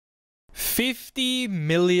50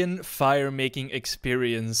 million fire making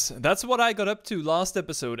experience. That's what I got up to last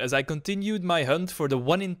episode as I continued my hunt for the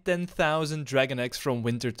 1 in 10,000 Dragon Eggs from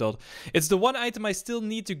wintertodt. It's the one item I still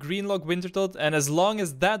need to greenlog wintertodt, and as long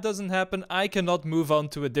as that doesn't happen, I cannot move on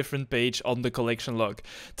to a different page on the collection log.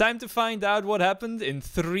 Time to find out what happened in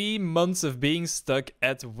 3 months of being stuck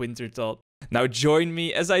at wintertodt. Now join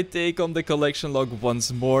me as I take on the collection log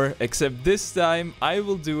once more, except this time I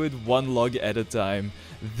will do it one log at a time.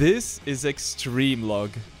 This is Xtreme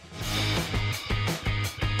Log.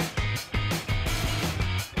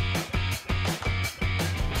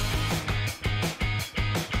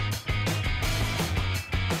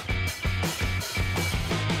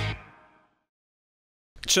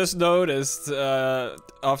 Just noticed,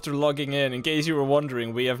 after logging in case you were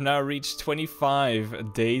wondering, we have now reached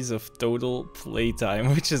 25 days of total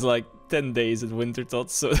playtime, which is like 10 days at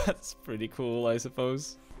wintertodt, so that's pretty cool, I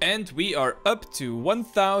suppose. And we are up to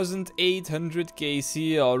 1,800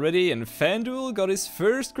 KC already, and FanDuel got his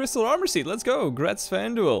first crystal armor seed. Let's go, grats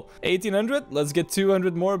FanDuel. 1,800, let's get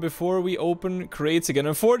 200 more before we open crates again.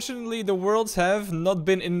 Unfortunately, the worlds have not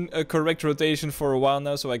been in a correct rotation for a while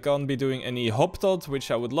now, so I can't be doing any hoptot, which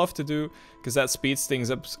I would love to do, because that speeds things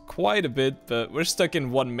up quite a bit, but we're stuck in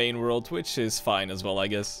one main world, which is fine as well, I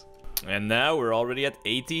guess. And now we're already at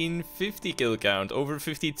 1850 kill count, over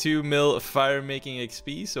 52 mil fire making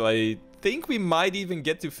XP, so I think we might even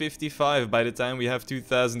get to 55 by the time we have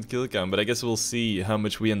 2000 kill count, but I guess we'll see how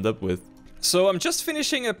much we end up with. So I'm just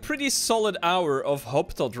finishing a pretty solid hour of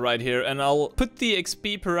hoptot right here, and I'll put the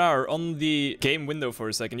XP per hour on the game window for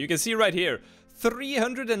a second. You can see right here,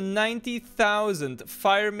 390,000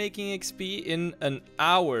 fire making XP in an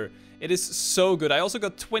hour. It is so good. I also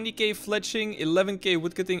got 20k fletching, 11k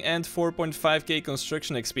woodcutting, and 4.5k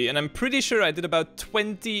construction XP. And I'm pretty sure I did about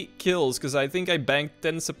 20 kills, because I think I banked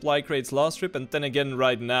 10 supply crates last trip and 10 again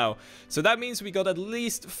right now. So that means we got at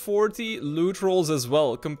least 40 loot rolls as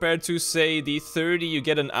well, compared to, say, the 30 you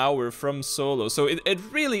get an hour from solo. So it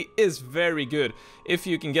really is very good if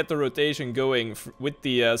you can get the rotation going with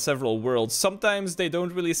the several worlds. Sometimes they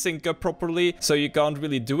don't really sync up properly, so you can't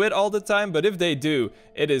really do it all the time. But if they do,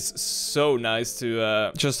 it is so nice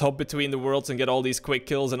to just hop between the worlds and get all these quick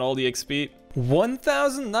kills and all the XP.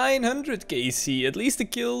 1,900 KC. At least the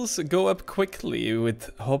kills go up quickly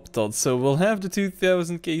with hoptot, so we'll have the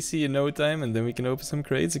 2,000 KC in no time, and then we can open some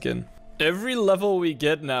crates again. Every level we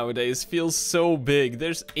get nowadays feels so big.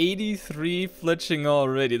 There's 83 fletching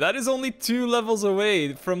already. That is only 2 levels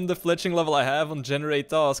away from the fletching level I have on Generate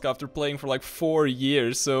Task after playing for like 4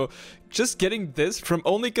 years. So just getting this from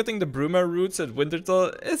only cutting the Bruma roots at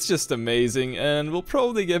wintertodt, it's just amazing. And we'll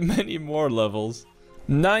probably get many more levels.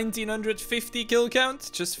 1950 kill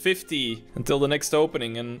count, just 50 until the next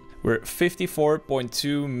opening. And we're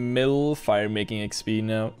 54.2 mil fire making XP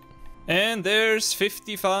now. And there's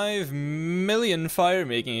 55 million fire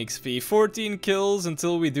making XP, 14 kills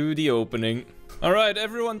until we do the opening. Alright,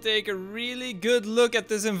 everyone take a really good look at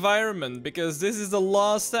this environment, because this is the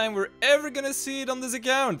last time we're ever gonna see it on this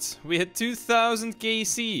account. We hit 2000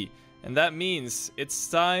 KC, and that means it's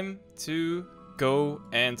time to go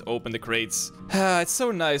and open the crates. It's so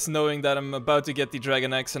nice knowing that I'm about to get the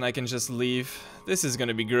Dragon Eggs and I can just leave. This is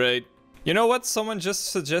gonna be great. You know what? Someone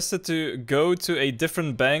just suggested to go to a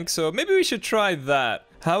different bank, so maybe we should try that.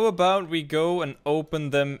 How about we go and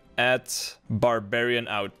open them at Barbarian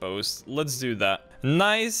Outpost? Let's do that.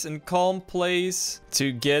 Nice and calm place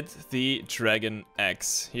to get the Dragon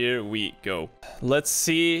Eggs. Here we go. Let's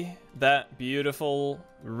see that beautiful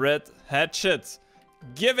red hatchet.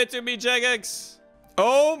 Give it to me, Jagex!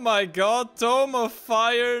 Oh my god, Tome of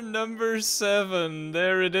Fire number 7.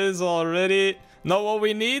 There it is already. Not what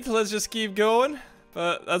we need, let's just keep going.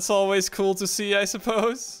 But that's always cool to see, I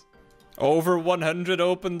suppose. Over 100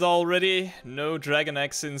 opened already. No Dragon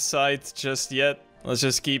Eggs in sight just yet. Let's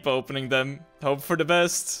just keep opening them. Hope for the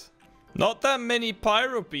best. Not that many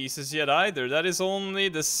pyro pieces yet either. That is only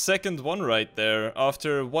the second one right there,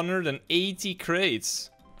 after 180 crates.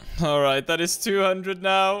 Alright, that is 200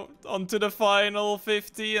 now. On to the final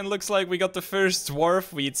 50, and looks like we got the first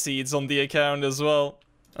dwarf wheat seeds on the account as well.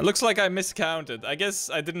 It looks like I miscounted. I guess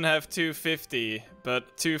I didn't have 250,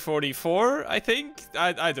 but 244, I think?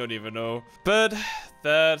 I don't even know. But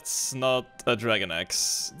that's not a Dragon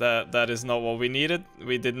Eggs. That is not what we needed.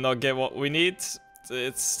 We did not get what we need.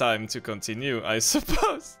 It's time to continue, I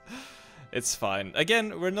suppose. It's fine.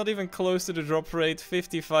 Again, we're not even close to the drop rate.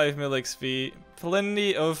 55 mil XP.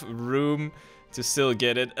 Plenty of room to still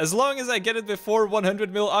get it. As long as I get it before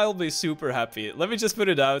 100 mil, I'll be super happy. Let me just put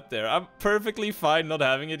it out there. I'm perfectly fine not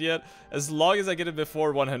having it yet, as long as I get it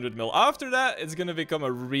before 100 mil. After that, it's gonna become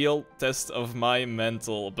a real test of my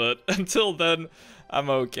mental, but until then, I'm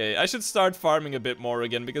okay. I should start farming a bit more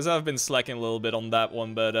again, because I've been slacking a little bit on that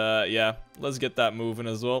one, but yeah, let's get that moving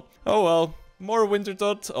as well. Oh well, more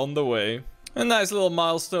wintertodt on the way. A nice little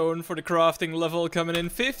milestone for the crafting level coming in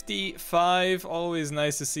 55. Always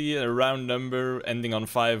nice to see a round number ending on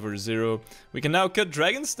 5 or 0. We can now cut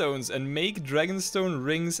dragonstones and make dragonstone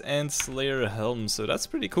rings and slayer helms. So that's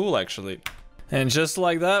pretty cool actually. And just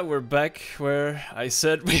like that, we're back where I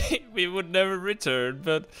said we would never return.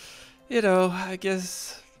 But, you know, I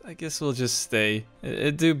guess we'll just stay.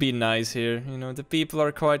 It do be nice here. You know, the people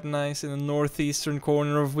are quite nice in the northeastern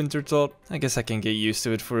corner of wintertodt. I guess I can get used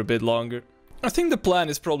to it for a bit longer. I think the plan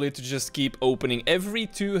is probably to just keep opening every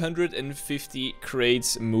 250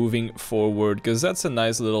 crates moving forward, because that's a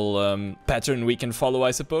nice little pattern we can follow,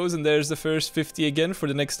 I suppose. And there's the first 50 again for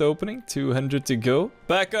the next opening, 200 to go.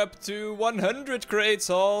 Back up to 100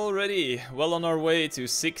 crates already, well on our way to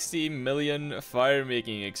 60 million fire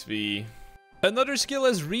making XP. Another skill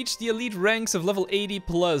has reached the elite ranks of level 80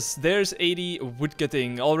 plus. There's 80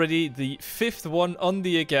 woodcutting, already the 5th one on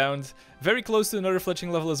the account. Very close to another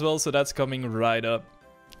fletching level as well, so that's coming right up.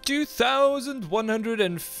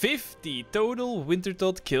 2,150 total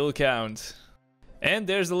wintertodt kill count. And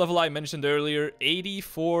there's the level I mentioned earlier,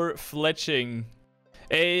 84 fletching.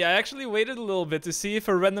 I actually waited a little bit to see if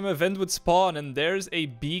a random event would spawn, and there's a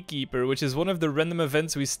beekeeper, which is one of the random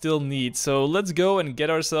events we still need. So let's go and get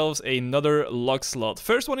ourselves another log slot.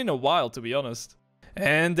 First one in a while, to be honest.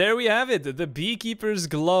 And there we have it, the beekeeper's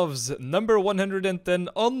gloves, number 110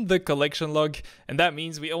 on the collection log. And that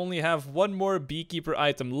means we only have one more beekeeper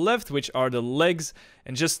item left, which are the legs,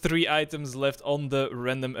 and just 3 items left on the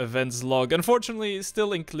random events log. Unfortunately,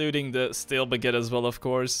 still including the stale baguette as well, of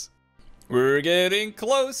course. We're getting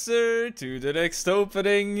closer to the next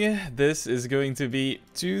opening. This is going to be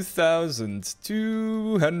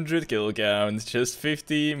 2,200 kill count. Just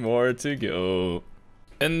 50 more to go.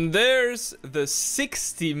 And there's the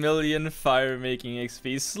 60 million fire making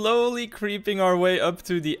XP, slowly creeping our way up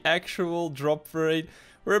to the actual drop rate.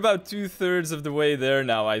 We're about 2/3 of the way there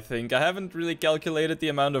now, I think. I haven't really calculated the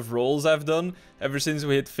amount of rolls I've done ever since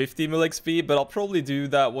we hit 50 mil XP, but I'll probably do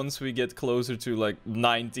that once we get closer to like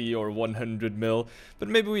 90 or 100 mil. But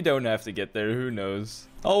maybe we don't have to get there, who knows.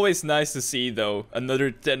 Always nice to see though,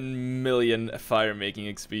 another 10 million fire making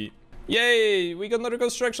XP. Yay, we got another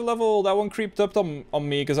construction level. That one creeped up on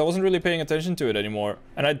me because I wasn't really paying attention to it anymore.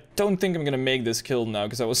 And I don't think I'm gonna make this kill now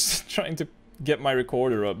because I was trying to get my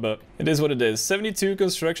recorder up, but it is what it is. 72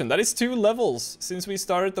 construction. That is 2 levels since we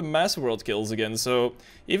started the mass world kills again. So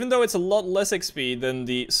even though it's a lot less XP than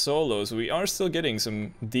the solos, we are still getting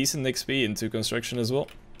some decent XP into construction as well.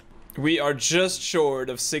 We are just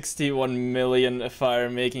short of 61 million fire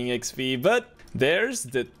making XP, but there's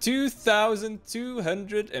the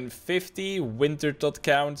 2,250 wintertodt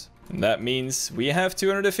count. And that means we have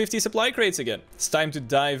 250 supply crates again. It's time to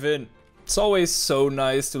dive in. It's always so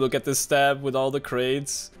nice to look at this tab with all the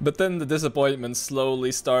crates, but then the disappointment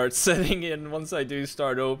slowly starts setting in once I do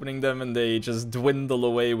start opening them and they just dwindle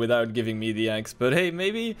away without giving me the axe. But hey,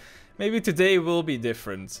 maybe today will be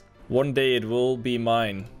different. One day it will be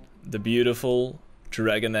mine. The beautiful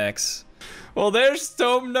dragon axe. Well, there's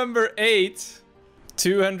tome number 8.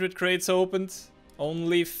 200 crates opened,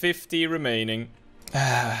 only 50 remaining.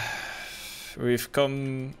 We've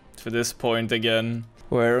come to this point again,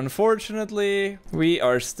 where unfortunately we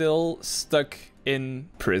are still stuck in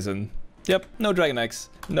prison. Yep, no dragon axe,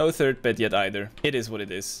 no third pet yet either. It is what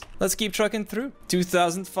it is. Let's keep trucking through.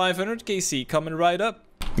 2,500 KC coming right up.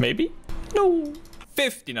 Maybe? No.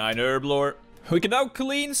 59 herblore. We can now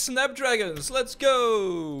clean snapdragons. Let's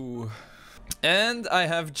go. And I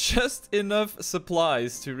have just enough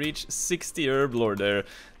supplies to reach 60 herblore there.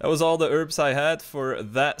 That was all the herbs I had for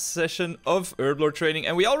that session of herblore training.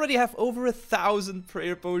 And we already have over 1,000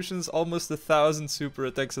 prayer potions, almost 1,000 super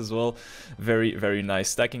attacks as well. Very, very nice.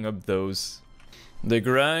 Stacking up those. The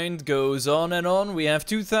grind goes on and on. We have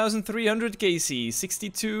 2,300 KC,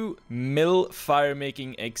 62 mil fire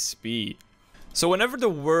making XP. So whenever the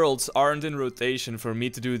worlds aren't in rotation for me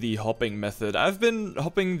to do the hopping method, I've been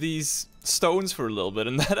hopping these stones for a little bit,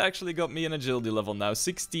 and that actually got me an agility level now,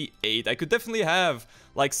 68. I could definitely have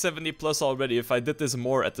like 70 plus already if I did this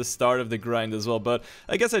more at the start of the grind as well, but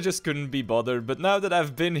I guess I just couldn't be bothered. But now that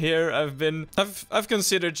I've been here, I've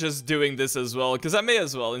considered just doing this as well, because I may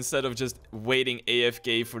as well instead of just waiting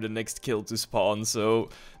AFK for the next kill to spawn. So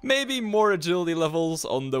maybe more agility levels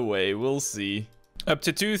on the way, we'll see. Up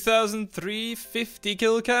to 2,350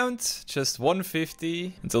 kill count. Just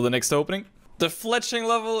 150 until the next opening. The fletching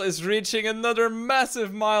level is reaching another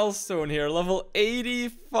massive milestone here. Level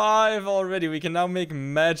 85 already. We can now make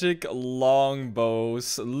magic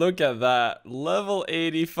longbows. Look at that. Level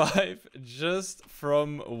 85 just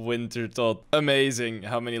from wintertodt. Amazing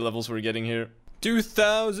how many levels we're getting here.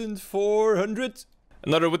 2,400.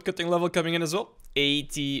 Another woodcutting level coming in as well.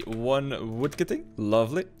 81 woodcutting.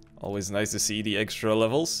 Lovely. Always nice to see the extra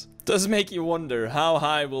levels. Does make you wonder, how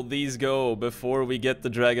high will these go before we get the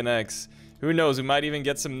Dragon Axe? Who knows, we might even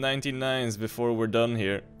get some 99s before we're done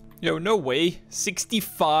here. Yo, no way.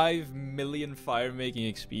 65 million fire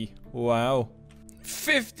making XP. Wow.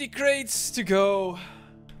 50 crates to go.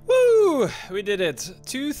 Woo! We did it.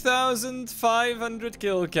 2,500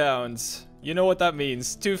 kill counts. You know what that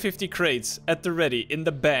means. 250 crates at the ready, in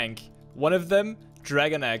the bank. One of them,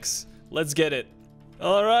 Dragon Axe. Let's get it.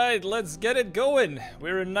 Alright, let's get it going.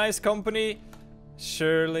 We're in nice company.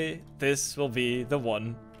 Surely this will be the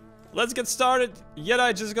one. Let's get started. Yet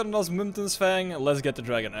I just got an Osmundton's Fang. Let's get the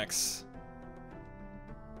Dragon Axe.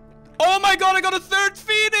 Oh my god, I got a third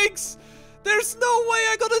Phoenix! There's no way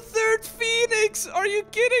I got a third Phoenix! Are you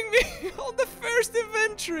kidding me? On the first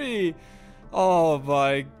inventory! Oh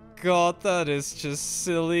my god, that is just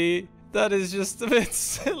silly. That is just a bit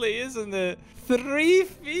silly, isn't it? 3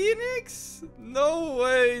 Phoenix? No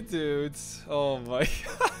way, dude. Oh my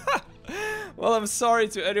god. Well, I'm sorry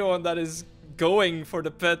to anyone that is going for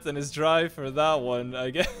the pet and is dry for that one,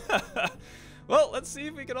 I guess. Well, let's see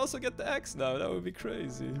if we can also get the axe now. That would be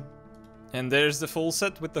crazy. And there's the full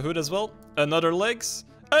set with the hood as well. Another legs.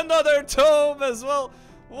 Another tome as well.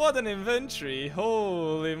 What an inventory.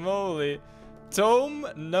 Holy moly. Tome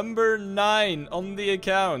number 9 on the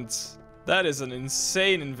account. That is an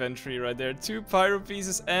insane inventory right there. 2 pyro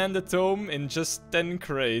pieces and a tome in just 10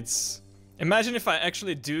 crates. Imagine if I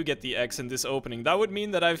actually do get the X in this opening. That would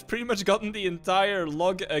mean that I've pretty much gotten the entire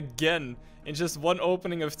log again in just one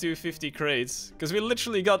opening of 250 crates. Because we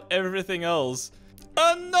literally got everything else.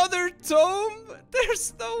 Another tome?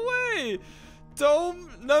 There's no way!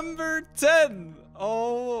 Tome number 10.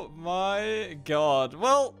 Oh my god.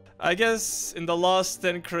 Well, I guess in the last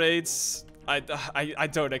 10 crates... I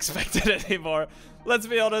don't expect it anymore. Let's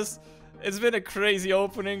be honest. It's been a crazy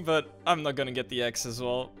opening, but I'm not gonna get the X as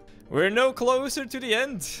well. We're no closer to the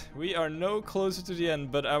end. We are no closer to the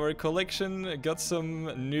end, but our collection got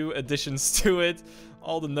some new additions to it.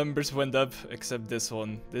 All the numbers went up, except this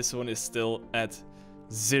one. This one is still at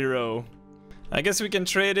 0. I guess we can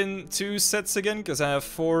trade in 2 sets again, because I have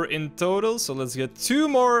 4 in total. So let's get 2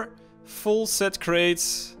 more full set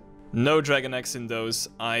crates. No Dragon Axe in those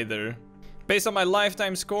either. Based on my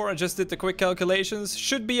lifetime score, I just did the quick calculations,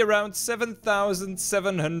 should be around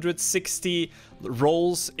 7,760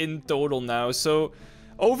 rolls in total now. So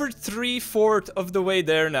over 3/4 of the way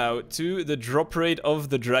there now to the drop rate of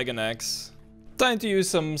the Dragon Axe. Time to use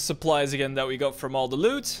some supplies again that we got from all the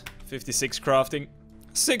loot. 56 crafting.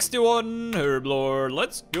 61 herblore,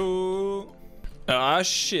 let's go. Ah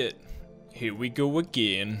shit, here we go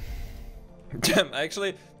again. Damn,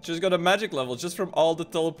 actually, just got a magic level just from all the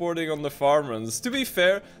teleporting on the farm runs. To be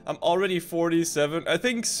fair, I'm already 47. I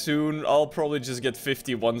think soon I'll probably just get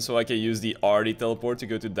 51 so I can use the Arty teleport to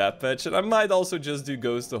go to that patch. And I might also just do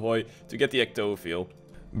Ghost Ahoy to get the Ectophiel.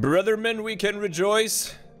 Brothermen, we can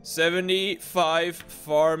rejoice. 75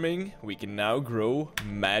 farming. We can now grow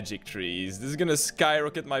magic trees. This is gonna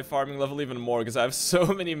skyrocket my farming level even more because I have so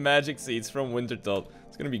many magic seeds from wintertodt.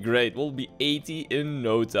 It's gonna be great. We'll be 80 in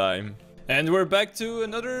no time. And we're back to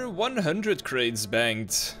another 100 crates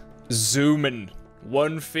banked. Zooming.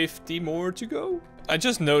 150 more to go. I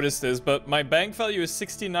just noticed this, but my bank value is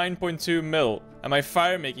 69.2 mil. And my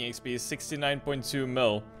fire making XP is 69.2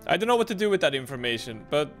 mil. I don't know what to do with that information,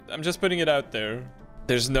 but I'm just putting it out there.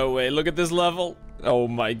 There's no way. Look at this level. Oh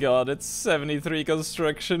my god, it's 73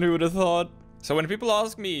 construction. Who would have thought? So when people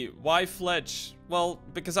ask me, why fletch? Well,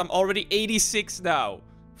 because I'm already 86 now.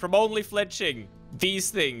 From only fletching these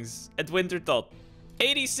things at wintertodt.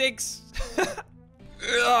 86!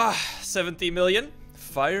 70 million.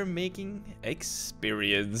 Fire making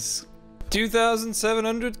experience.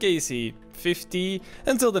 2,700 KC. 50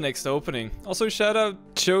 until the next opening. Also shout out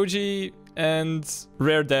Choji and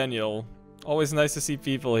Rare Daniel. Always nice to see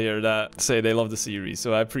people here that say they love the series,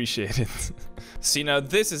 so I appreciate it. See, now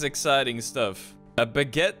this is exciting stuff. A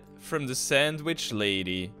baguette from the sandwich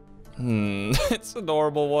lady. It's a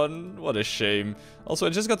normal one. What a shame. Also, I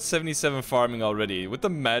just got 77 farming already. With the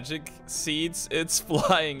magic seeds, it's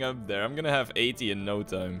flying up there. I'm gonna have 80 in no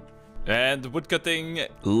time. And woodcutting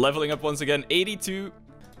leveling up once again. 82.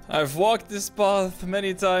 I've walked this path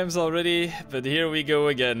many times already, but here we go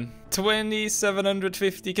again.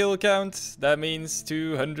 2750 kill count, that means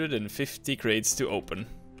 250 crates to open.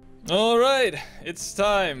 Alright, it's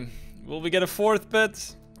time. Will we get a 4th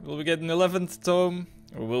pet? Will we get an 11th tome?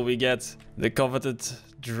 Or will we get the coveted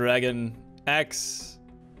Dragon Axe?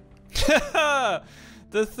 The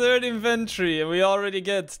 3rd inventory, and we already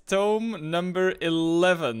get tome number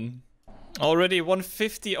 11. Already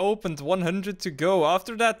 150 opened, 100 to go.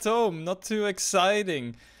 After that tome, not too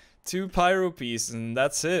exciting. 2 pyro pieces, and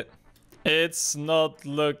that's it. It's not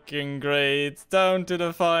looking great. Down to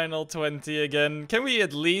the final 20 again. Can we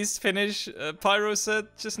at least finish a pyro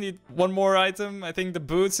set? Just need one more item. I think the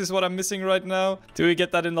boots is what I'm missing right now. Do we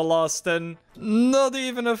get that in the last 10? Not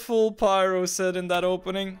even a full pyro set in that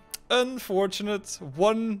opening. Unfortunate.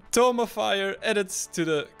 1 Tome of Fire added to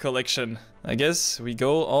the collection. I guess we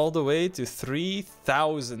go all the way to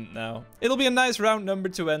 3,000 now. It'll be a nice round number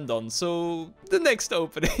to end on, so the next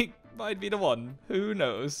opening might be the one. Who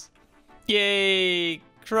knows? Yay!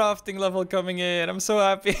 Crafting level coming in. I'm so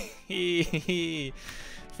happy.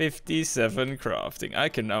 57 crafting. I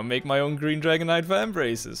can now make my own Green Dragonite Van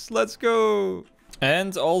Braces. Let's go!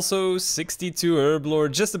 And also 62 herb lore.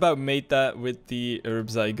 Just about made that with the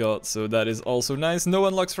herbs I got, so that is also nice. No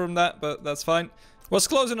unlocks from that, but that's fine. Was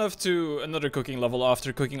close enough to another cooking level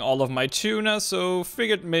after cooking all of my tuna, so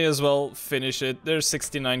figured may as well finish it. There's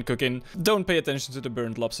 69 cooking. Don't pay attention to the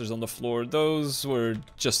burnt lobsters on the floor. Those were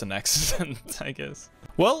just an accident, I guess.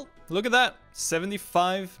 Well, look at that.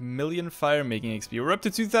 75 million fire making XP. We're up to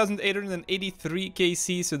 2,883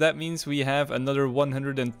 KC, so that means we have another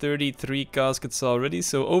 133 caskets already,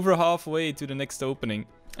 so over halfway to the next opening.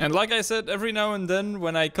 And like I said, every now and then,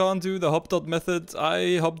 when I can't do the hop dot method,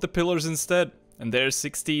 I hop the pillars instead. And there's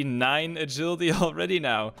 69 agility already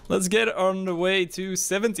now. Let's get on the way to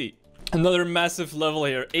 70. Another massive level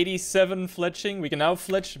here. 87 fletching. We can now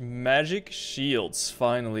fletch magic shields,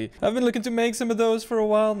 finally. I've been looking to make some of those for a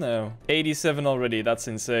while now. 87 already. That's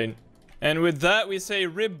insane. And with that, we say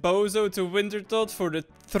rib bozo to wintertodt for the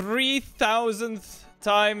 3,000th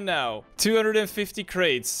time now. 250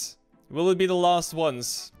 crates. Will it be the last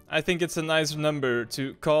ones? I think it's a nice number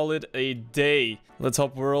to call it a day. Let's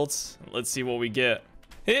hop worlds. Let's see what we get.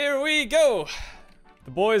 Here we go.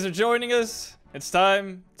 The boys are joining us. It's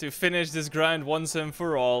time to finish this grind once and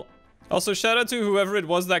for all. Also, shout out to whoever it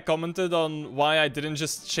was that commented on why I didn't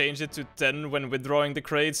just change it to 10 when withdrawing the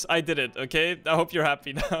crates. I did it, okay? I hope you're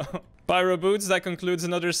happy now. Pyro boots, that concludes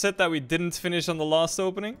another set that we didn't finish on the last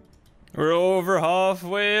opening. We're over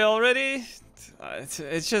halfway already.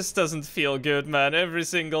 It just doesn't feel good, man. Every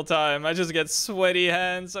single time. I just get sweaty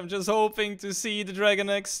hands. I'm just hoping to see the Dragon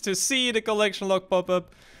X, to see the collection log pop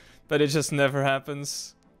up. But it just never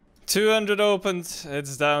happens. 200 opened.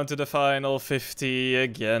 It's down to the final 50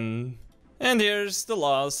 again. And here's the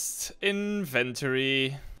last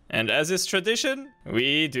inventory. And as is tradition,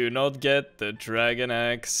 we do not get the Dragon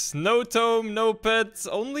Axe. No tome, no pet,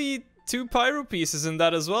 only 2 pyro pieces in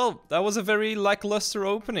that as well. That was a very lackluster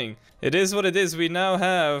opening. It is what it is. We now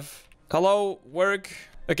have... Hello, work.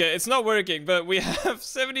 Okay, it's not working, but we have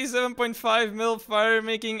 77.5 mil fire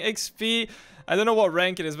making XP. I don't know what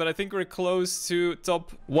rank it is, but I think we're close to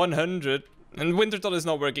top 100. And wintertodt is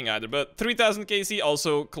not working either, but 3000 KC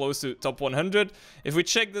also close to top 100. If we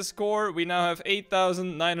check the score, we now have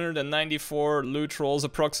 8,994 loot rolls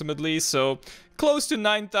approximately, so close to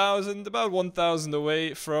 9,000, about 1,000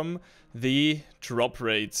 away from the drop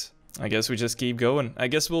rate. I guess we just keep going. I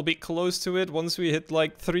guess we'll be close to it once we hit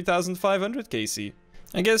like 3,500 KC.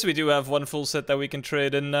 I guess we do have one full set that we can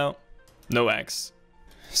trade in now. No axe.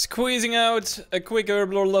 Squeezing out a quick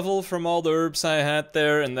herb lore level from all the herbs I had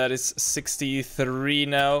there, and that is 63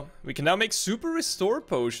 now. We can now make super restore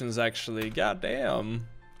potions, actually. God damn.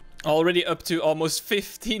 Already up to almost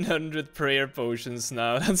 1,500 prayer potions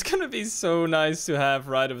now. That's gonna be so nice to have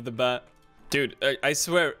right off the bat. Dude, I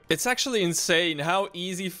swear, it's actually insane how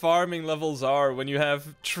easy farming levels are when you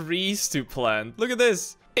have trees to plant. Look at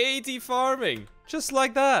this. 80 farming. Just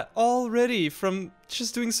like that, already, from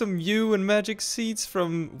just doing some yew and magic seeds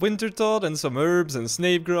from wintertodt and some herbs and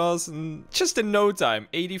snape grass, and just in no time,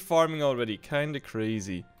 80 farming already, kinda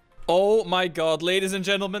crazy. Oh my god, ladies and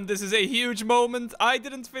gentlemen, this is a huge moment. I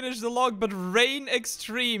didn't finish the log, but Rain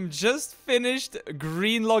Extreme just finished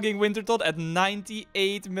green logging wintertodt at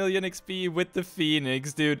 98 million XP with the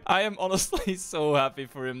Phoenix, dude. I am honestly so happy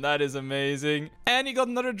for him. That is amazing. And he got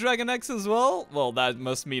another Dragon X as well. Well, that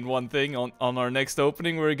must mean one thing. On our next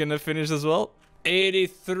opening, we're gonna finish as well.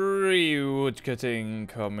 83 woodcutting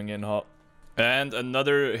coming in hot. And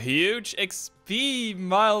another huge XP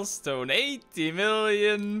milestone, 80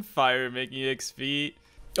 million fire making XP.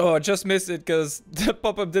 Oh, I just missed it because the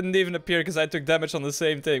pop-up didn't even appear because I took damage on the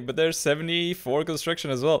same thing. But there's 74 construction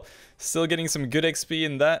as well. Still getting some good XP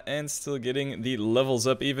in that and still getting the levels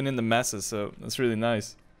up even in the masses. So that's really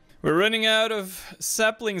nice. We're running out of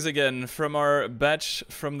saplings again from our batch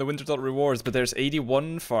from the wintertodt rewards, but there's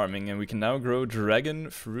 81 farming and we can now grow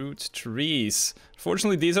dragon fruit trees.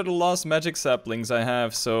 Fortunately, these are the last magic saplings I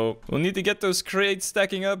have, so we'll need to get those crates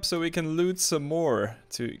stacking up so we can loot some more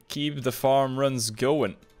to keep the farm runs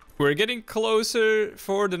going. We're getting closer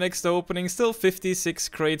for the next opening. Still 56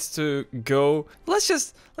 crates to go. Let's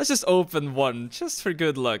just open one just for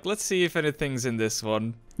good luck. Let's see if anything's in this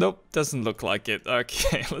one. Nope, doesn't look like it.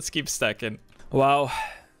 Okay, let's keep stacking. Wow,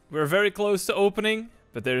 we're very close to opening,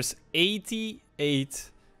 but there's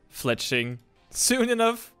 88 fletching. Soon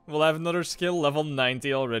enough, we'll have another skill level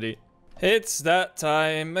 90 already. It's that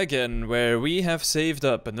time again where we have saved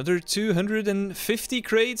up another 250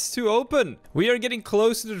 crates to open. We are getting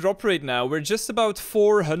close to the drop rate now. We're just about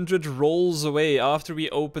 400 rolls away after we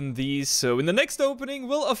open these. So in the next opening,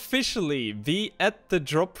 we'll officially be at the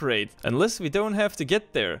drop rate. Unless we don't have to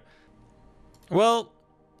get there. Well,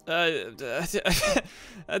 I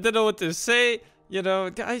don't know what to say. You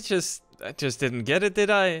know, I just didn't get it,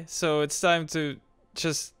 did I? So it's time to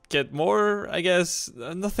just get more, I guess.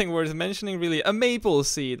 Nothing worth mentioning really. A maple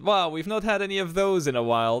seed. Wow, we've not had any of those in a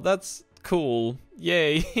while. That's cool.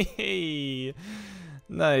 Yay.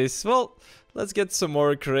 Nice. Well, let's get some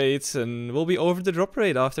more crates and we'll be over the drop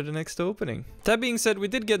rate after the next opening. That being said, we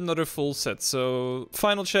did get another full set, so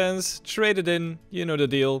final chance, trade it in, you know the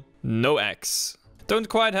deal. No axe. Don't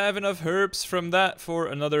quite have enough herbs from that for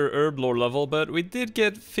another herb lore level, but we did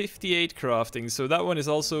get 58 crafting, so that one is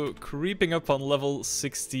also creeping up on level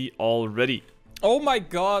 60 already. Oh my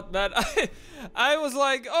god, man. I was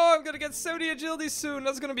like, oh, I'm gonna get 70 agility soon,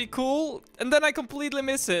 that's gonna be cool. And then I completely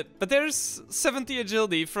miss it. But there's 70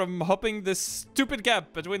 agility from hopping this stupid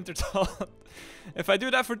gap at wintertodt. If I do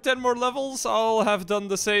that for 10 more levels, I'll have done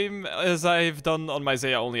the same as I've done on my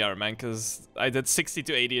Zaya only Iron Man, because I did 60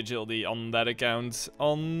 to 80 agility on that account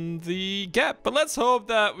on the gap. But let's hope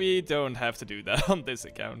that we don't have to do that on this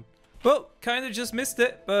account. Well, kind of just missed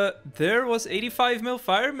it, but there was 85 mil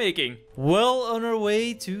fire making. Well on our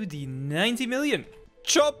way to the 90 million.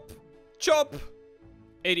 Chop! Chop!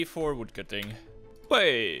 84 woodcutting.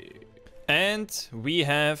 Wait. And we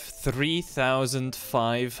have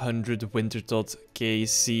 3,500 wintertodt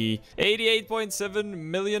KC. 88.7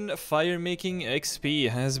 million fire making XP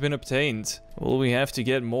has been obtained. Will we have to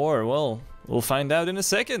get more? Well, we'll find out in a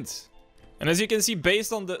second. And as you can see,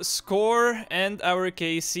 based on the score and our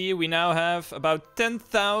KC, we now have about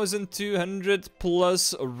 10,200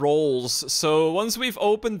 plus rolls. So once we've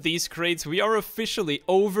opened these crates, we are officially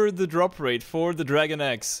over the drop rate for the Dragon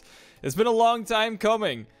X. It's been a long time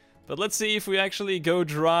coming, but let's see if we actually go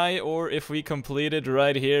dry or if we complete it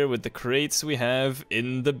right here with the crates we have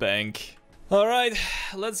in the bank. Alright,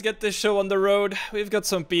 let's get this show on the road. We've got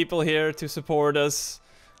some people here to support us.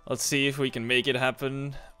 Let's see if we can make it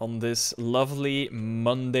happen on this lovely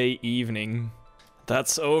Monday evening.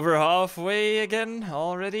 That's over halfway again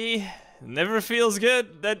already. Never feels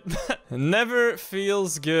good. That never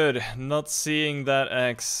feels good not seeing that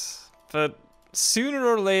X. But sooner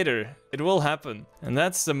or later, it will happen. And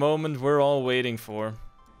that's the moment we're all waiting for.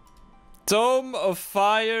 Tome of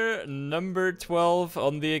Fire number 12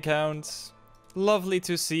 on the account. Lovely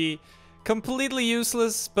to see. Completely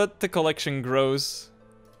useless, but the collection grows.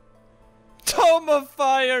 Tome of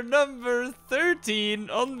Fire number 13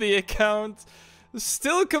 on the account.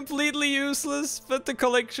 Still completely useless, but the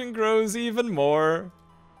collection grows even more.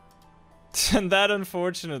 And that,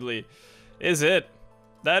 unfortunately, is it.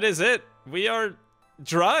 That is it. We are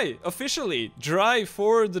dry, officially dry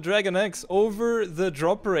for the Dragon X, over the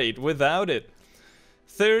drop rate without it.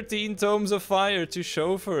 13 Tomes of Fire to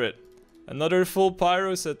show for it. Another full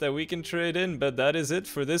pyro set that we can trade in, but that is it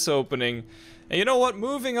for this opening. And you know what,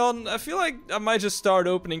 moving on, I feel like I might just start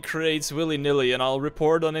opening crates willy-nilly and I'll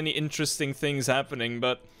report on any interesting things happening,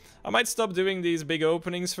 but I might stop doing these big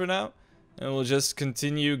openings for now. And we'll just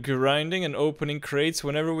continue grinding and opening crates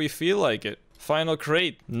whenever we feel like it. Final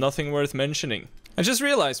crate, nothing worth mentioning. I just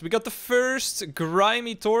realized we got the first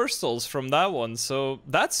grimy torstals from that one, so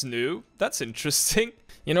that's new. That's interesting.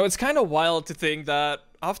 You know, it's kind of wild to think that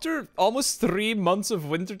after almost 3 months of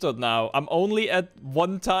wintertodt now, I'm only at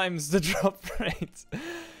 1 times the drop rate.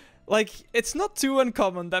 Like, it's not too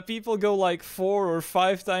uncommon that people go like 4 or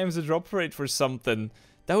 5 times the drop rate for something.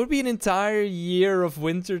 That would be an entire year of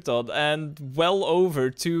wintertodt and well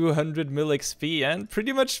over 200 mil XP and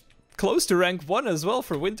pretty much close to rank 1 as well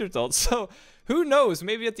for wintertodt. So Who knows?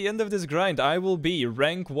 Maybe at the end of this grind, I will be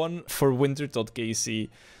rank 1 for wintertodt KC.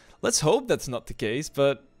 Let's hope that's not the case,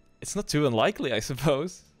 but it's not too unlikely, I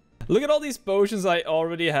suppose. Look at all these potions I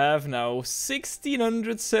already have now.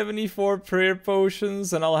 1674 prayer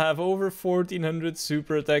potions, and I'll have over 1400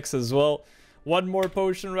 super attacks as well. One more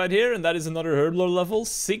potion right here, and that is another herblore level.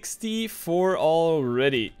 64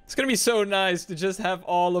 already. It's gonna be so nice to just have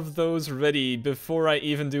all of those ready before I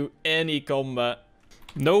even do any combat.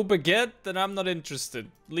 No baguette, then I'm not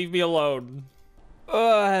interested. Leave me alone.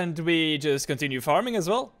 And we just continue farming as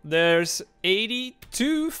well. There's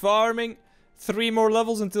 82 farming. 3 more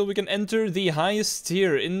levels until we can enter the highest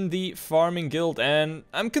tier in the farming guild, and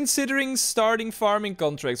I'm considering starting farming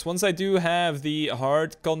contracts. Once I do have the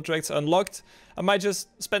hard contracts unlocked, I might just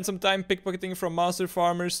spend some time pickpocketing from master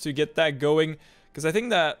farmers to get that going, because I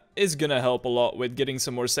think that is gonna help a lot with getting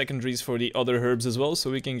some more secondaries for the other herbs as well,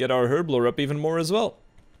 so we can get our herblore up even more as well.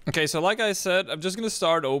 Okay, so like I said, I'm just gonna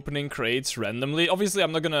start opening crates randomly. Obviously,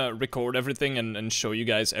 I'm not gonna record everything and show you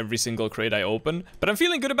guys every single crate I open. But I'm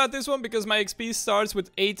feeling good about this one because my XP starts with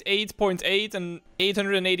 88.8 and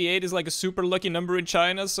 888 is like a super lucky number in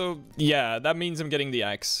China. So yeah, that means I'm getting the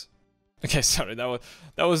axe. Okay, sorry, that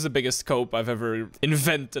was the biggest cope I've ever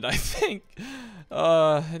invented, I think.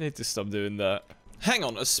 I need to stop doing that. Hang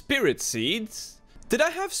on, a spirit seed? Did I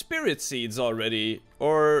have spirit seeds already?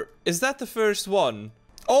 Or is that the first one?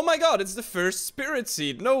 Oh my god, it's the first spirit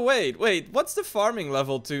seed. No, wait, what's the farming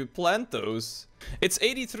level to plant those? It's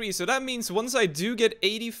 83, so that means once I do get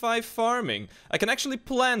 85 farming, I can actually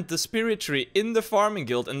plant the spirit tree in the farming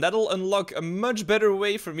guild, and that'll unlock a much better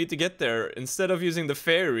way for me to get there instead of using the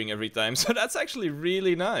fairy ring every time. So that's actually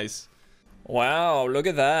really nice. Wow, look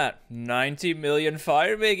at that. 90 million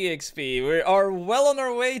fire making XP. We are well on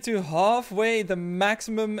our way to halfway the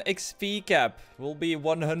maximum XP cap. We'll be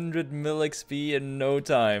 100 mil XP in no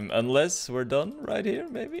time. Unless we're done right here,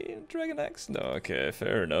 maybe? Dragon Axe? No, okay,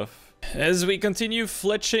 fair enough. As we continue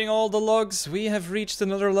fletching all the logs, we have reached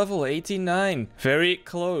another level, 89. Very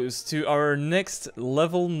close to our next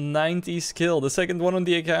level 90 skill. The second one on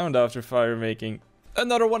the account after fire making.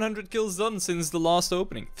 Another 100 kills done since the last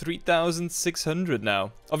opening. 3,600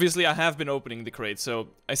 now. Obviously, I have been opening the crate, so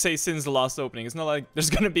I say since the last opening. It's not like there's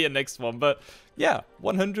gonna be a next one, but yeah,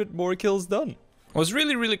 100 more kills done. I was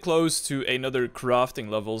really close to another crafting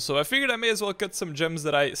level, so I figured I may as well cut some gems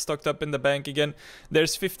that I stocked up in the bank again.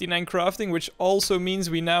 There's 59 crafting, which also means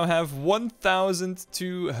we now have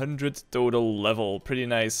 1,200 total level. Pretty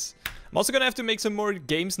nice. I'm also gonna have to make some more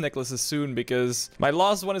games necklaces soon because my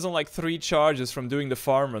last one is on like 3 charges from doing the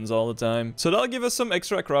farm runs all the time. So that'll give us some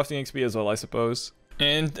extra crafting XP as well, I suppose.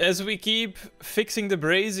 And as we keep fixing the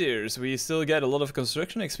braziers, we still get a lot of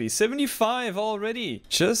construction XP. 75 already.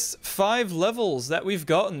 Just 5 levels that we've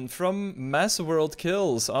gotten from mass world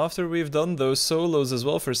kills after we've done those solos as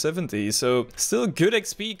well for 70. So still good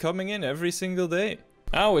XP coming in every single day.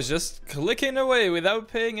 I was just clicking away without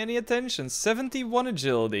paying any attention. 71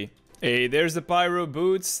 agility. Hey, there's the pyro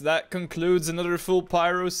boots. That concludes another full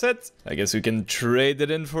pyro set. I guess we can trade it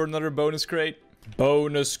in for another bonus crate.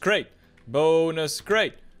 Bonus crate. Bonus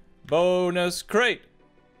crate. Bonus crate.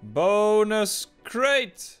 Bonus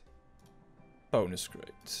crate. Bonus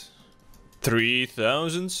crate.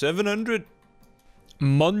 3,700.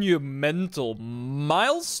 Monumental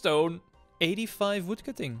milestone. 85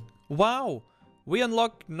 woodcutting. Wow. We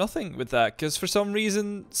unlock nothing with that, because for some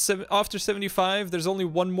reason, after 75, there's only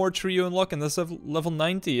one more tree you unlock, and that's level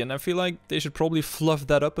 90, and I feel like they should probably fluff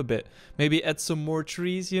that up a bit. Maybe add some more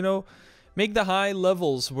trees, you know? Make the high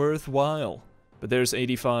levels worthwhile. But there's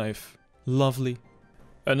 85. Lovely.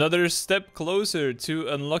 Another step closer to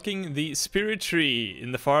unlocking the spirit tree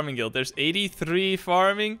in the farming guild. There's 83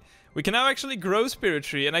 farming. We can now actually grow spirit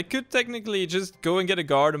tree, and I could technically just go and get a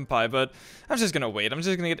garden pie, but I'm just gonna wait. I'm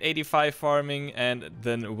just gonna get 85 farming, and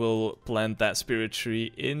then we'll plant that spirit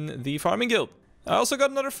tree in the farming guild. I also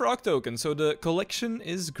got another frog token, so the collection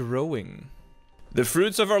is growing. The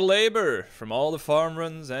fruits of our labor from all the farm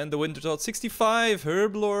runs and the wintertodt. 65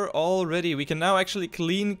 herblore already. We can now actually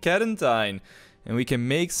clean Cadentine, and we can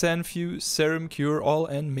make Sandfew, Serum, Cure All,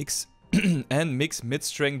 and mix and mix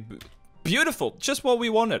mid-strength. Beautiful, just what we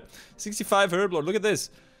wanted. 65 herblore, look at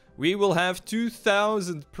this. We will have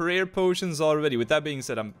 2,000 prayer potions already. With that being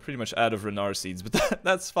said, I'm pretty much out of Renar seeds, but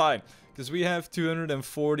that's fine. Because we have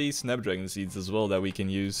 240 Snapdragon seeds as well that we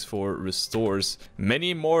can use for restores.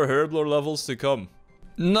 Many more herblore levels to come.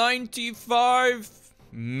 95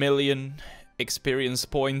 million experience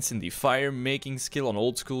points in the fire making skill on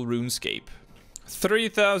old school RuneScape.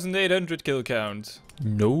 3,800 kill count.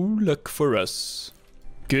 No luck for us.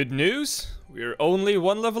 Good news, We're only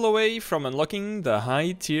one level away from unlocking the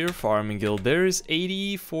high tier farming guild. There is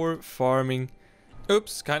 80 for farming.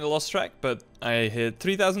 Oops, kind of lost track, but I hit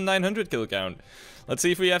 3,900 kill count. Let's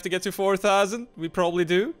see if we have to get to 4,000. We probably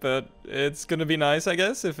do, but it's gonna be nice, I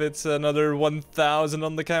guess, if it's another 1,000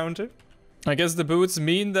 on the counter. I guess the boots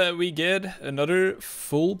mean that we get another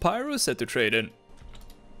full pyro set to trade in.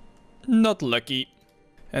 Not lucky.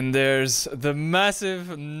 And there's the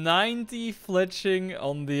massive 90 fletching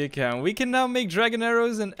on the account. We can now make dragon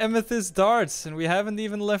arrows and amethyst darts, and we haven't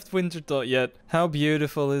even left wintertodt yet. How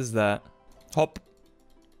beautiful is that? Hop.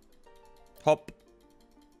 Hop.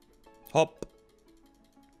 Hop.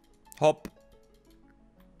 Hop.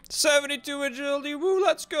 72 agility, woo,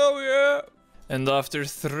 let's go, yeah! And after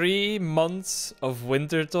 3 months of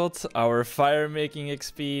wintertodt, our fire making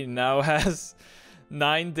XP now has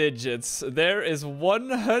 9 digits. There is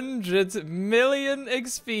 100 million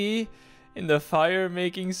XP in the fire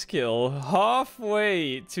making skill,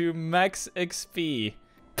 halfway to max XP.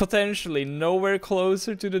 Potentially nowhere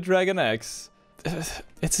closer to the Dragon Axe.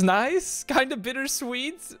 It's nice, kind of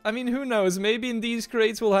bittersweet. I mean, who knows, maybe in these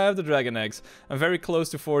crates we'll have the Dragon Axe. I'm very close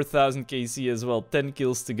to 4,000 KC as well, 10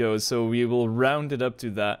 kills to go, so we will round it up to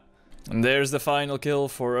that. And there's the final kill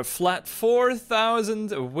for a flat 4,000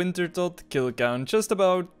 wintertodt kill count. Just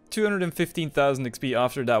about 215,000 XP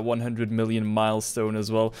after that 100 million milestone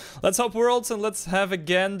as well. Let's hop worlds and let's have a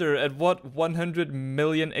gander at what 100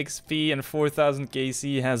 million XP and 4,000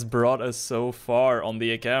 KC has brought us so far on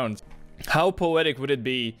the account. How poetic would it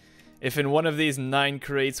be if in one of these 9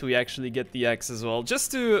 crates we actually get the axe as well?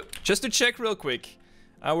 Just to check real quick.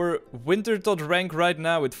 Our wintertodt rank right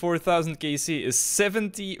now with 4,000 KC is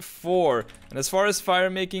 74. And as far as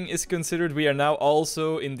fire making is considered, we are now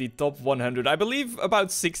also in the top 100. I believe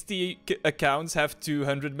about 60 accounts have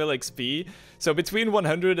 200 mil XP. So between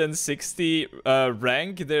 100 and 60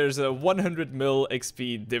 rank, there's a 100 mil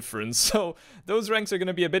XP difference. So those ranks are going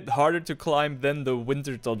to be a bit harder to climb than the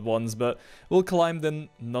wintertodt ones, but we'll climb them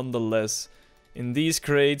nonetheless. In these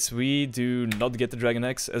crates, we do not get the Dragon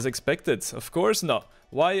Axe as expected. Of course not.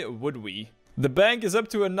 Why would we? The bank is up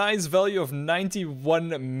to a nice value of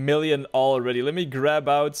 91 million already. Let me grab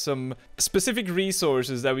out some specific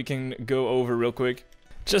resources that we can go over real quick.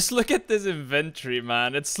 Just look at this inventory,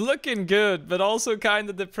 man. It's looking good, but also kind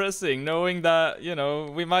of depressing, knowing that, you know,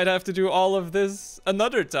 we might have to do all of this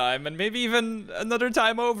another time, and maybe even another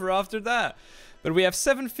time over after that. But we have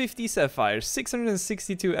 750 sapphires,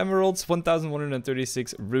 662 emeralds,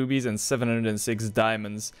 1,136 rubies, and 706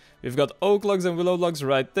 diamonds. We've got oak logs and willow logs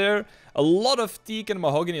right there. A lot of teak and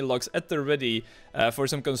mahogany logs at the ready for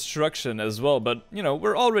some construction as well. But, you know,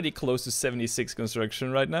 we're already close to 76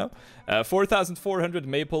 construction right now. 4,400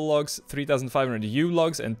 maple logs, 3,500 yew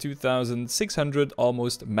logs, and 2,600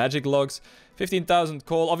 almost magic logs. 15,000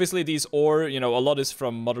 coal. Obviously, these ore, you know, a lot is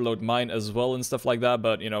from Motherlode Mine as well and stuff like that.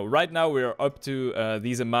 But, you know, right now we're up to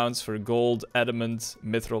these amounts for gold, adamant,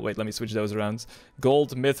 mithril. Wait, let me switch those around.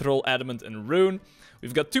 Gold, mithril, adamant, and rune.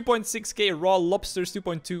 We've got 2.6k raw lobsters,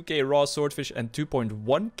 2.2k raw swordfish, and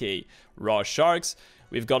 2.1k raw sharks.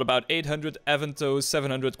 We've got about 800 avantos,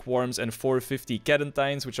 700 quarms, and 450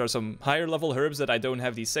 cadentines, which are some higher level herbs that I don't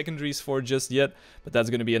have the secondaries for just yet, but that's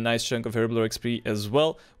going to be a nice chunk of herblore XP as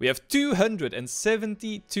well. We have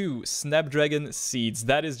 272 snapdragon seeds.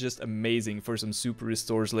 That is just amazing for some super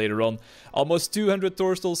restores later on. Almost 200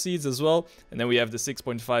 torstal seeds as well, and then we have the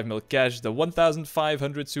 6.5 mil cash, the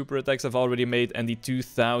 1,500 super attacks I've already made, and the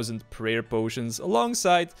 2,000 prayer potions,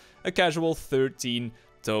 alongside a casual 13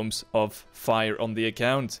 tomes of fire on the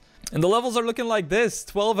account. And the levels are looking like this: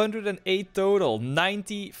 1,208 total,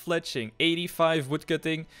 90 fletching, 85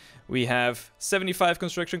 woodcutting. We have 75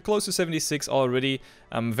 construction, close to 76 already.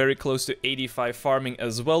 I'm very close to 85 farming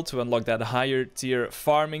as well to unlock that higher tier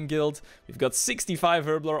farming guild. We've got 65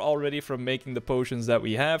 herblore already from making the potions that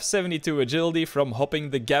we have. 72 agility from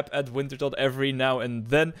hopping the gap at wintertodt every now and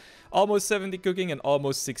then. Almost 70 cooking and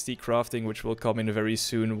almost 60 crafting, which will come in very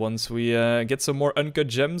soon once we get some more uncut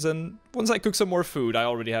gems and once I cook some more food. I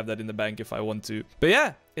already have that in the bank if I want to. But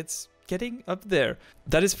yeah, it's getting up there.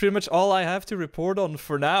 That is pretty much all I have to report on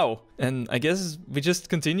for now. And I guess we just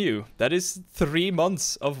continue. That is 3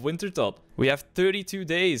 months of wintertodt. We have 32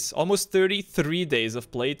 days, almost 33 days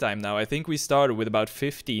of playtime now. I think we started with about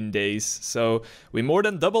 15 days. So we more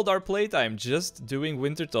than doubled our playtime just doing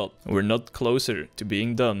wintertodt. We're not closer to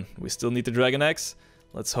being done. We still need the Dragon Axe.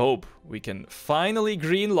 Let's hope we can finally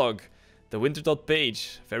green log the wintertodt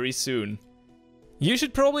page very soon. You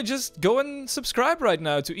should probably just go and subscribe right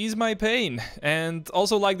now to ease my pain. And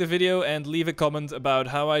also like the video and leave a comment about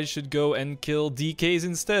how I should go and kill DKs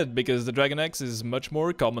instead, because the Dragon Axe is much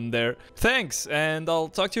more common there. Thanks, and I'll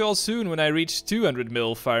talk to you all soon when I reach 200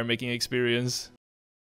 mil fire making experience.